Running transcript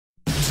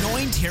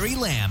Join Terry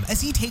Lamb as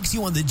he takes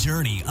you on the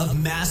journey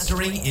of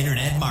mastering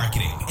internet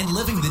marketing and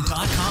living the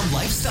 .com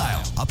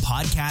lifestyle, a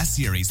podcast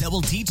series that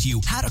will teach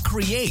you how to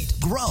create,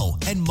 grow,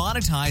 and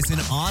monetize an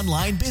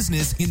online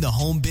business in the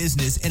home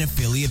business and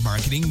affiliate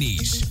marketing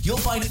niche. You'll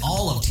find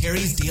all of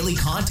Terry's daily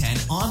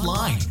content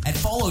online at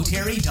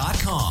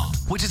followterry.com,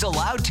 which has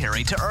allowed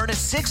Terry to earn a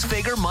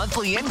six-figure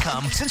monthly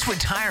income since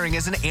retiring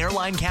as an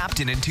airline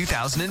captain in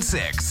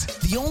 2006.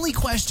 The only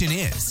question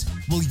is,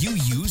 will you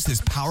use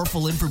this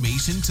powerful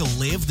information to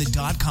live the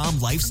 .com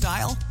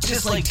lifestyle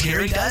just like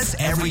Terry does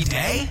every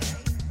day?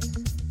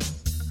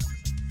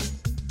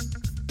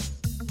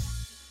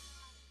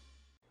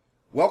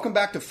 Welcome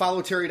back to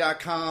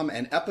followterry.com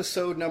and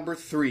episode number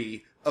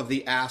 3 of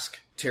the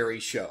Ask Terry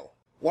Show.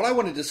 What I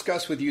want to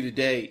discuss with you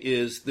today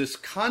is this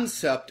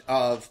concept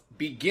of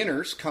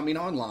beginners coming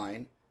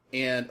online.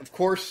 And of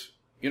course,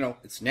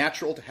 it's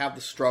natural to have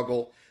the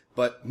struggle,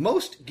 but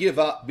most give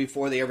up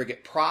before they ever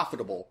get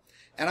profitable.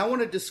 And I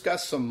want to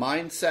discuss some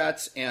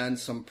mindsets and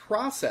some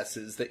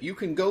processes that you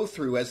can go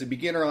through as a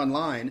beginner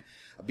online,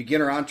 a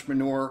beginner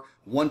entrepreneur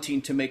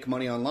wanting to make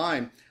money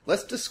online.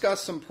 Let's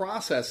discuss some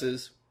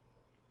processes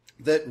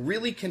that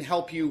really can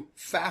help you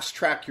fast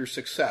track your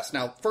success.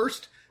 Now,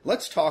 first,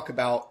 let's talk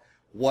about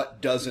what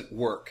doesn't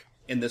work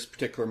in this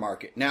particular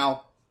market.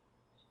 Now,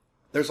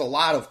 there's a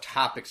lot of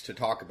topics to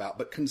talk about,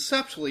 but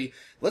conceptually,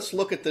 let's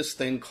look at this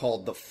thing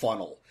called the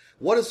funnel.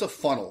 What is a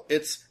funnel?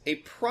 It's a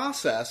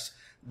process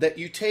that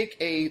you take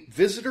a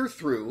visitor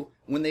through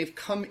when they've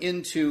come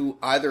into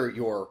either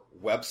your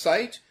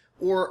website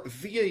or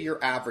via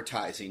your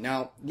advertising.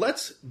 Now,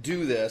 let's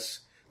do this.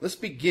 Let's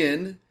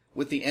begin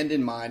with the end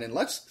in mind, and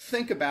let's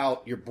think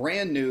about you're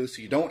brand new, so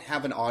you don't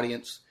have an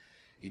audience,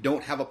 you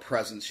don't have a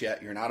presence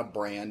yet, you're not a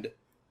brand.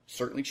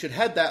 Certainly should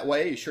head that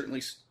way. You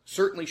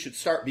certainly should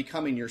start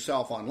becoming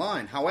yourself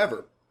online.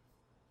 However,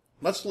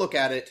 let's look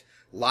at it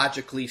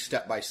logically,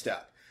 step by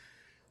step.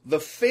 The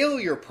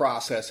failure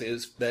process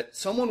is that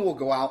someone will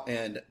go out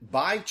and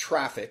buy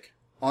traffic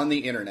on the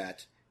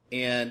internet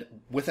and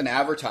with an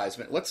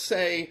advertisement, let's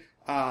say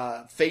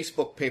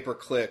Facebook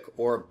pay-per-click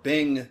or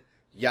Bing,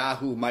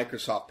 Yahoo,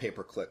 Microsoft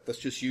pay-per-click. Let's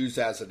just use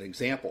as an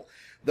example.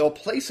 They'll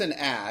place an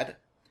ad,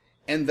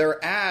 and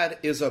their ad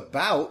is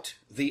about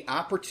the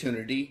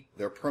opportunity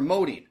they're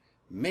promoting.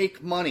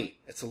 Make money.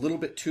 It's a little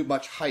bit too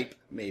much hype,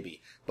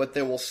 maybe. But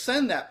they will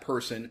send that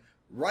person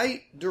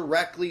right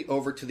directly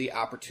over to the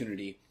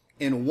opportunity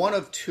in one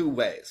of two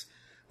ways.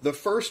 The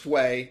first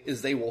way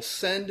is they will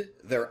send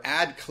their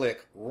ad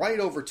click right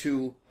over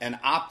to an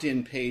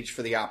opt-in page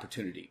for the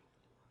opportunity.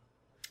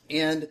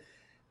 And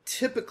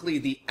typically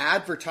the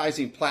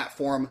advertising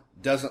platform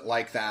doesn't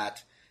like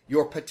that.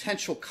 Your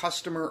potential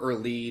customer or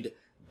lead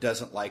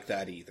doesn't like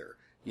that either.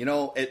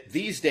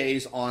 These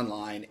days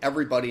online,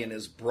 everybody and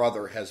his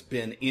brother has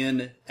been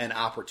in an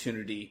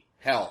opportunity,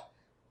 hell,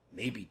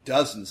 maybe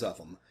dozens of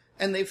them,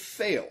 and they've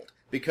failed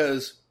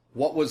because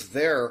what was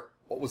their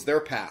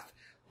path?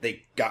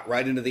 They got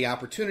right into the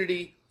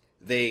opportunity.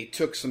 They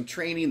took some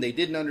training. They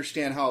didn't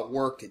understand how it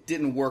worked. It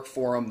didn't work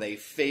for them. They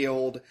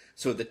failed.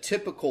 So the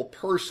typical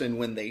person,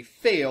 when they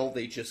fail,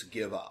 they just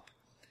give up.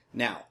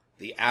 Now,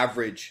 the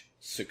average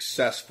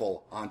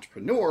successful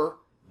entrepreneur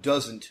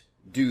doesn't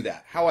do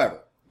that.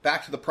 However,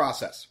 back to the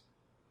process.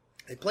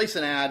 They place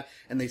an ad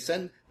and they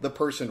send the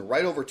person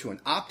right over to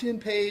an opt-in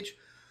page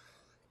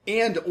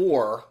and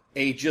or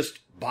a just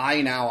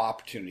buy now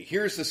opportunity.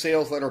 Here's the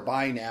sales letter,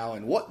 buy now.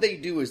 And what they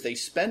do is they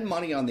spend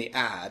money on the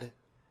ad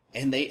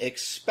and they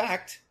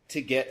expect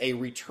to get a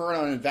return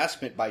on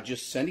investment by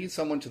just sending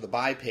someone to the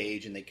buy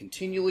page, and they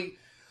continually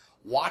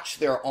watch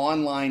their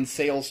online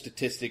sales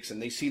statistics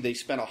and they see they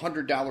spent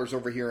 $100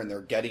 over here and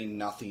they're getting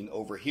nothing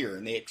over here.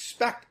 And they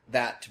expect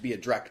that to be a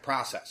direct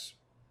process.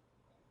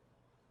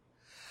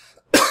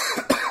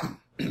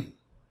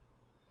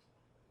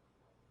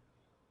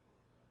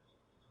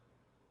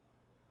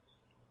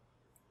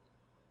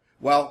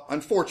 Well,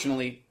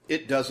 unfortunately,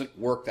 it doesn't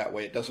work that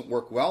way. It doesn't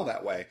work well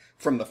that way.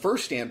 From the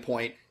first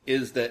standpoint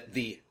is that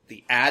the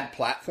ad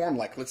platform,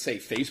 like let's say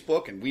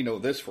Facebook, and we know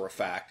this for a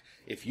fact,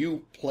 if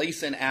you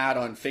place an ad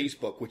on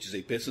Facebook, which is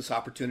a business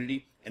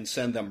opportunity, and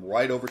send them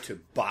right over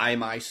to buy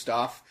my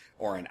stuff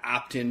or an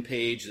opt-in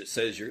page that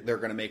says they're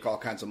going to make all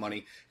kinds of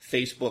money,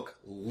 Facebook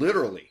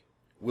literally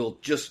will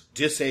just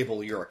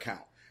disable your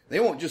account. They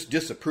won't just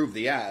disapprove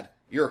the ad.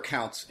 Your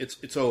account's,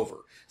 it's over.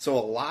 So a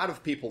lot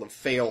of people have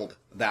failed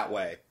that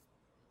way.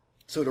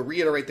 So to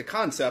reiterate the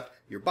concept,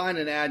 you're buying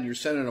an ad and you're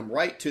sending them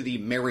right to the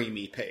Marry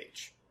Me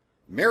page.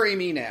 Marry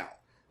me now.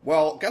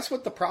 Well, guess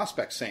what the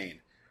prospect's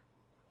saying?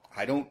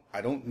 I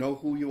don't know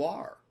who you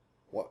are.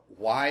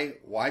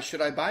 Why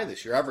should I buy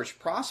this? Your average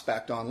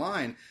prospect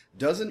online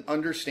doesn't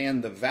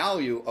understand the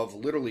value of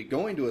literally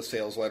going to a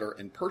sales letter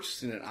and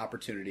purchasing an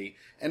opportunity.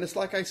 And it's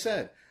like I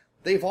said,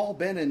 they've all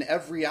been in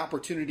every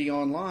opportunity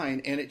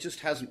online and it just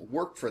hasn't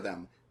worked for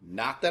them.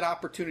 Not that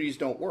opportunities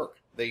don't work.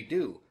 They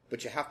do.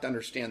 But you have to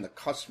understand the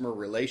customer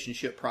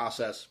relationship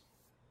process.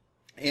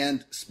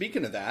 And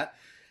speaking of that,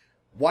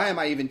 why am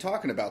I even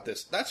talking about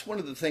this? That's one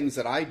of the things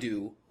that I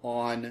do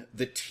on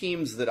the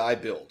teams that I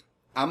build.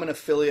 I'm an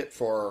affiliate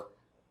for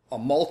a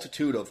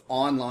multitude of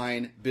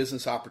online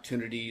business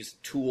opportunities,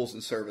 tools,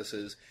 and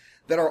services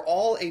that are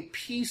all a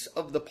piece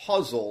of the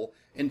puzzle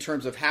in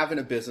terms of having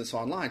a business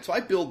online. So I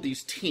build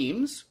these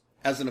teams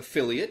as an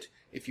affiliate.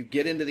 If you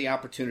get into the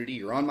opportunity,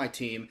 you're on my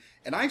team,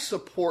 and I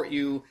support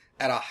you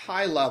at a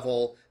high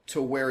level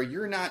to where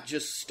you're not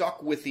just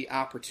stuck with the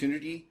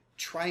opportunity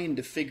trying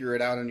to figure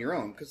it out on your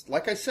own. Because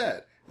like I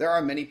said, there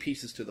are many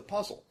pieces to the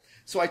puzzle.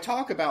 So I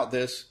talk about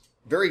this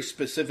very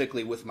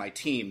specifically with my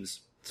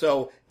teams.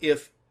 So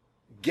if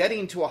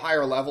getting to a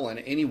higher level in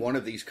any one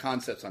of these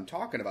concepts I'm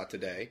talking about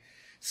today,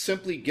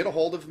 simply get a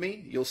hold of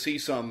me. You'll see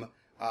some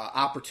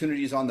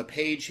opportunities on the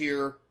page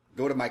here.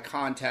 Go to my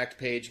contact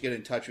page, get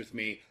in touch with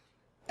me.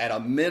 At a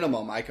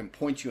minimum, I can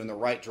point you in the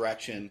right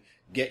direction,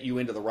 get you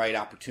into the right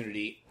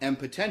opportunity, and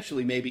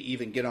potentially maybe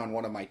even get on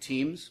one of my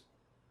teams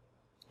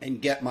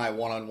and get my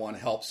one-on-one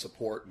help,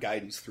 support,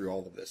 guidance through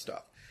all of this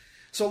stuff.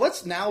 So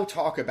let's now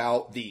talk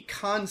about the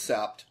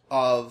concept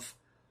of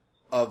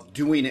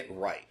doing it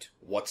right.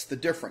 What's the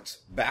difference?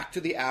 Back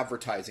to the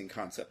advertising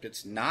concept.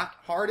 It's not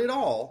hard at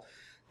all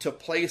to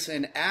place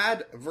an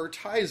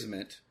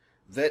advertisement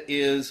that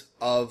is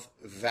of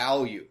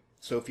value.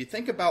 So if you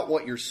think about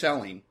what you're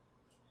selling,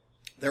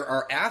 there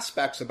are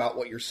aspects about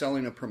what you're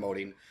selling and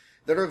promoting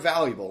that are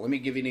valuable. Let me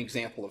give you an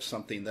example of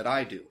something that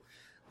I do.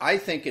 I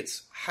think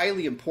it's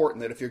highly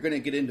important that if you're going to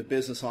get into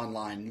business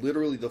online,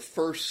 literally the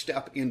first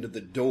step into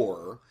the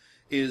door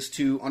is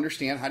to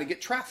understand how to get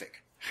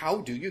traffic.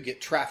 How do you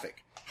get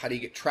traffic? How do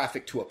you get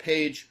traffic to a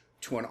page,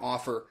 to an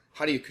offer?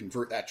 How do you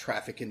convert that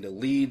traffic into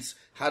leads?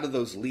 How do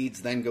those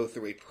leads then go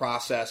through a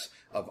process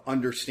of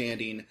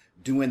understanding,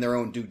 doing their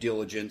own due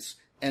diligence,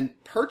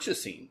 and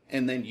purchasing?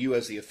 And then you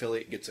as the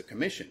affiliate gets a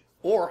commission.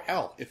 Or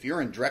hell, if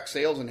you're in direct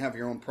sales and have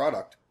your own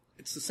product,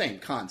 it's the same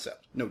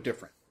concept, no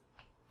different.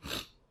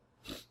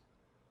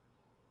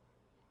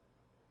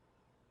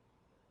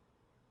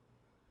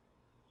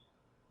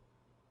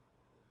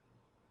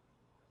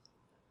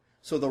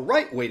 So the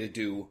right way to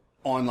do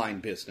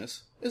online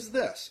business is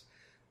this.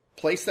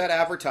 Place that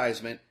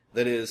advertisement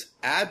that is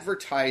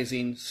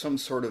advertising some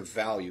sort of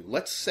value.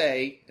 Let's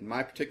say, in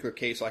my particular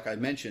case, like I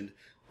mentioned,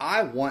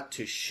 I want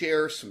to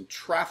share some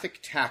traffic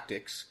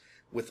tactics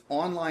with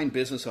online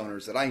business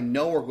owners that I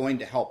know are going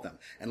to help them.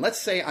 And let's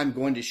say I'm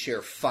going to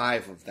share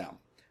 5 of them.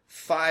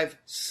 5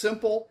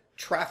 simple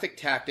traffic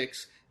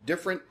tactics,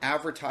 different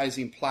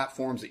advertising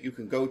platforms that you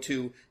can go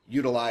to,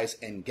 utilize,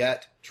 and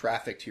get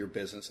traffic to your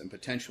business and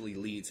potentially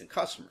leads and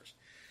customers.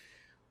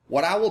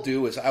 What I will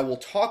do is I will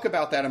talk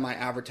about that in my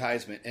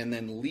advertisement and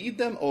then lead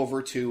them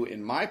over to,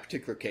 in my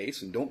particular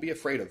case, and don't be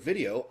afraid of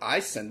video,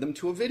 I send them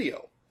to a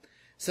video.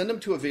 Send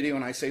them to a video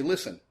and I say,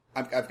 listen,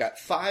 I've got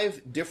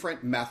 5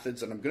 different methods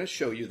that I'm going to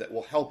show you that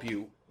will help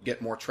you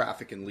get more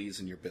traffic and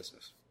leads in your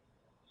business.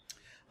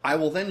 I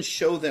will then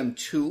show them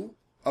 2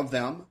 of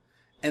them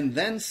and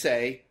then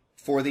say,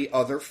 for the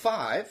other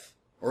 5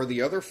 or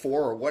the other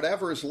 4 or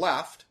whatever is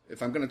left,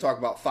 if I'm going to talk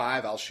about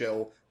 5, I'll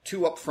show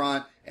 2 up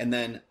front and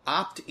then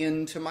opt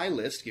into my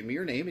list. Give me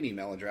your name and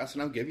email address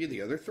and I'll give you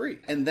the other 3.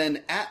 And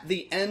then at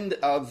the end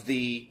of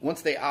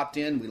once they opt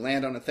in, we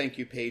land on a thank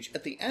you page.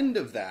 At the end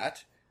of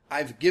that,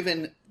 I've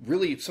given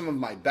really some of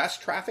my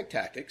best traffic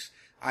tactics.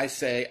 I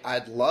say,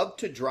 I'd love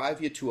to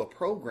drive you to a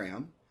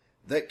program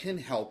that can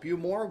help you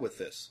more with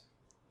this.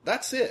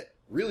 That's it.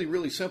 Really,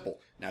 really simple.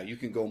 Now, you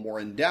can go more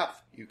in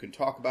depth. You can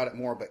talk about it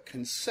more, but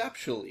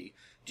conceptually,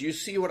 do you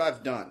see what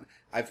I've done?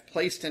 I've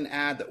placed an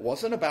ad that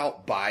wasn't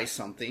about buy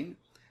something,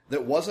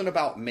 that wasn't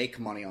about make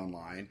money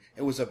online.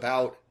 It was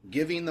about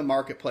giving the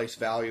marketplace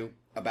value,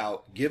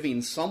 about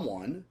giving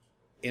someone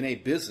in a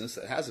business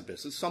that has a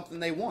business something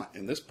they want.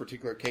 In this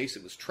particular case,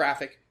 it was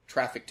traffic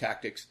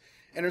tactics,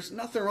 and there's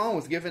nothing wrong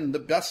with giving the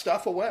best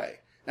stuff away.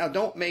 Now,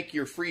 don't make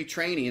your free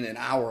training an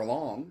hour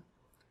long.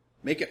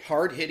 Make it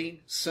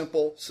hard-hitting,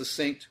 simple,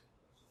 succinct.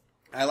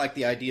 I like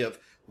the idea of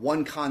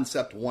one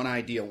concept, one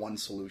idea, one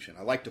solution.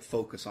 I like to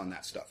focus on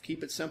that stuff.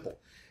 Keep it simple.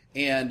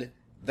 And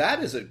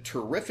that is a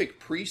terrific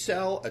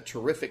pre-sale, a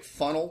terrific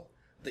funnel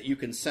that you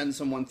can send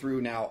someone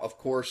through. Now, of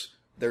course,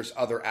 there's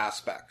other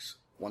aspects.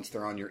 Once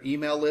they're on your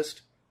email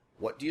list,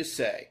 what do you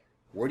say?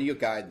 Where do you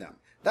guide them?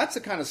 That's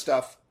the kind of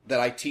stuff that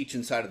I teach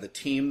inside of the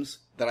teams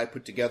that I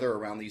put together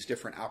around these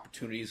different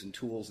opportunities and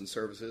tools and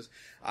services.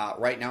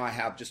 Right now I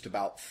have just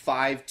about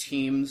 5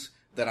 teams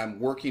that I'm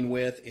working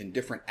with in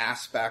different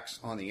aspects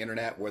on the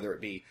internet, whether it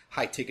be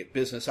high-ticket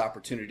business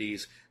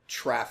opportunities,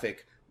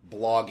 traffic,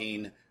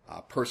 blogging,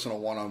 personal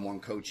one-on-one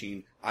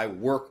coaching. I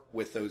work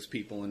with those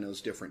people in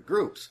those different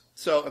groups.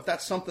 So if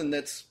that's something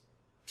that's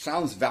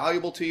sounds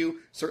valuable to you,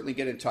 certainly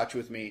get in touch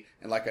with me.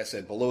 And like I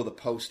said, below the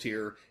post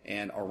here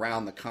and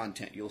around the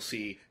content, you'll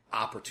see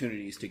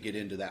opportunities to get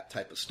into that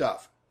type of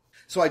stuff.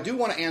 So I do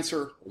want to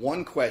answer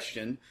one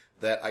question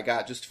that I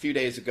got just a few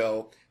days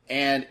ago,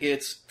 and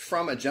it's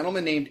from a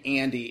gentleman named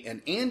Andy.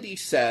 And Andy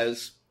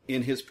says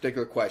in his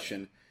particular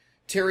question,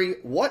 Terry,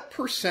 what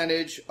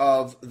percentage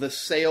of the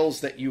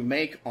sales that you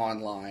make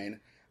online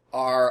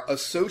are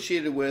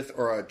associated with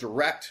or a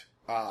direct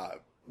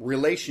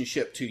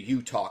relationship to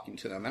you talking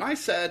to them? And I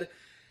said,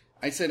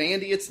 I said,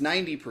 Andy, it's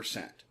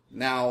 90%.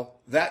 Now,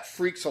 that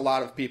freaks a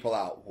lot of people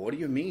out. What do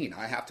you mean?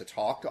 I have to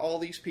talk to all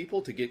these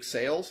people to get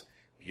sales?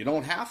 You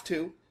don't have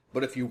to.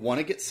 But if you want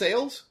to get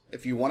sales,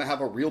 if you want to have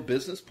a real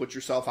business, put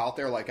yourself out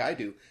there like I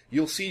do,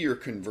 you'll see your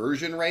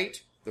conversion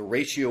rate, the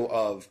ratio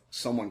of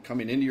someone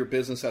coming into your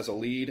business as a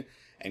lead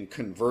and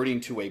converting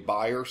to a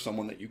buyer,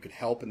 someone that you could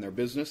help in their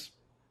business,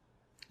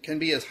 can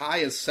be as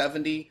high as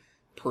 70%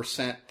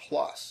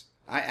 plus.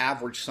 I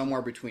average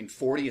somewhere between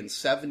 40 and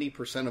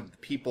 70% of the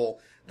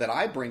people that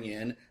I bring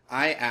in,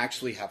 I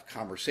actually have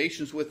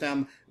conversations with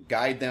them,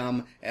 guide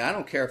them, and I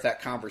don't care if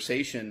that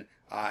conversation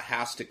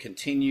has to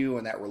continue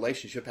and that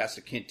relationship has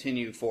to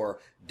continue for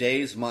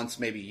days, months,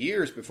 maybe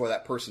years before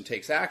that person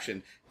takes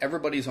action.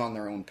 Everybody's on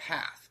their own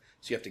path,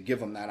 so you have to give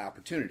them that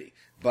opportunity.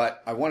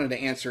 But I wanted to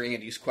answer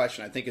Andy's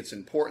question. I think it's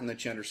important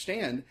that you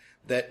understand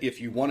that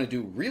if you want to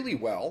do really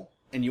well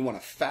and you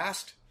want to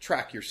fast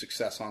track your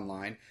success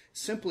online,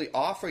 simply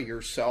offer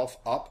yourself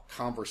up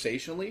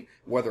conversationally,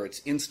 whether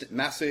it's instant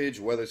message,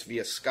 whether it's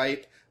via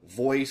Skype,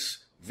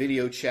 voice,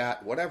 video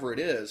chat, whatever it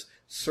is.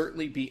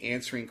 Certainly be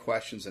answering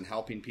questions and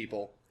helping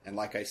people. And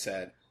like I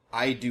said,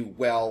 I do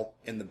well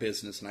in the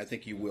business, and I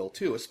think you will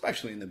too,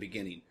 especially in the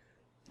beginning.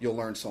 You'll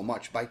learn so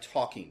much by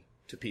talking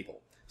to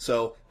people.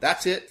 So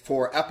that's it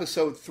for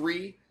episode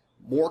 3.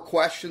 More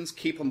questions,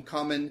 keep them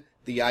coming.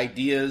 The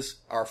ideas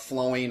are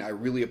flowing. I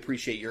really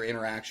appreciate your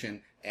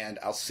interaction, and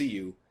I'll see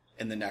you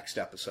in the next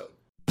episode.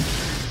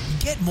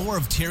 Get more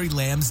of Terry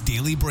Lamb's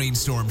Daily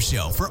Brainstorm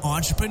Show for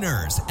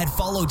entrepreneurs at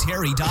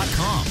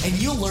followterry.com,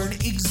 and you'll learn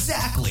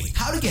exactly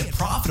how to get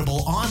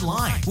profitable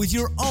online with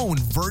your own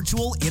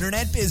virtual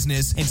internet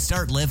business and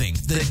start living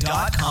the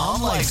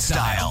 .com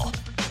lifestyle.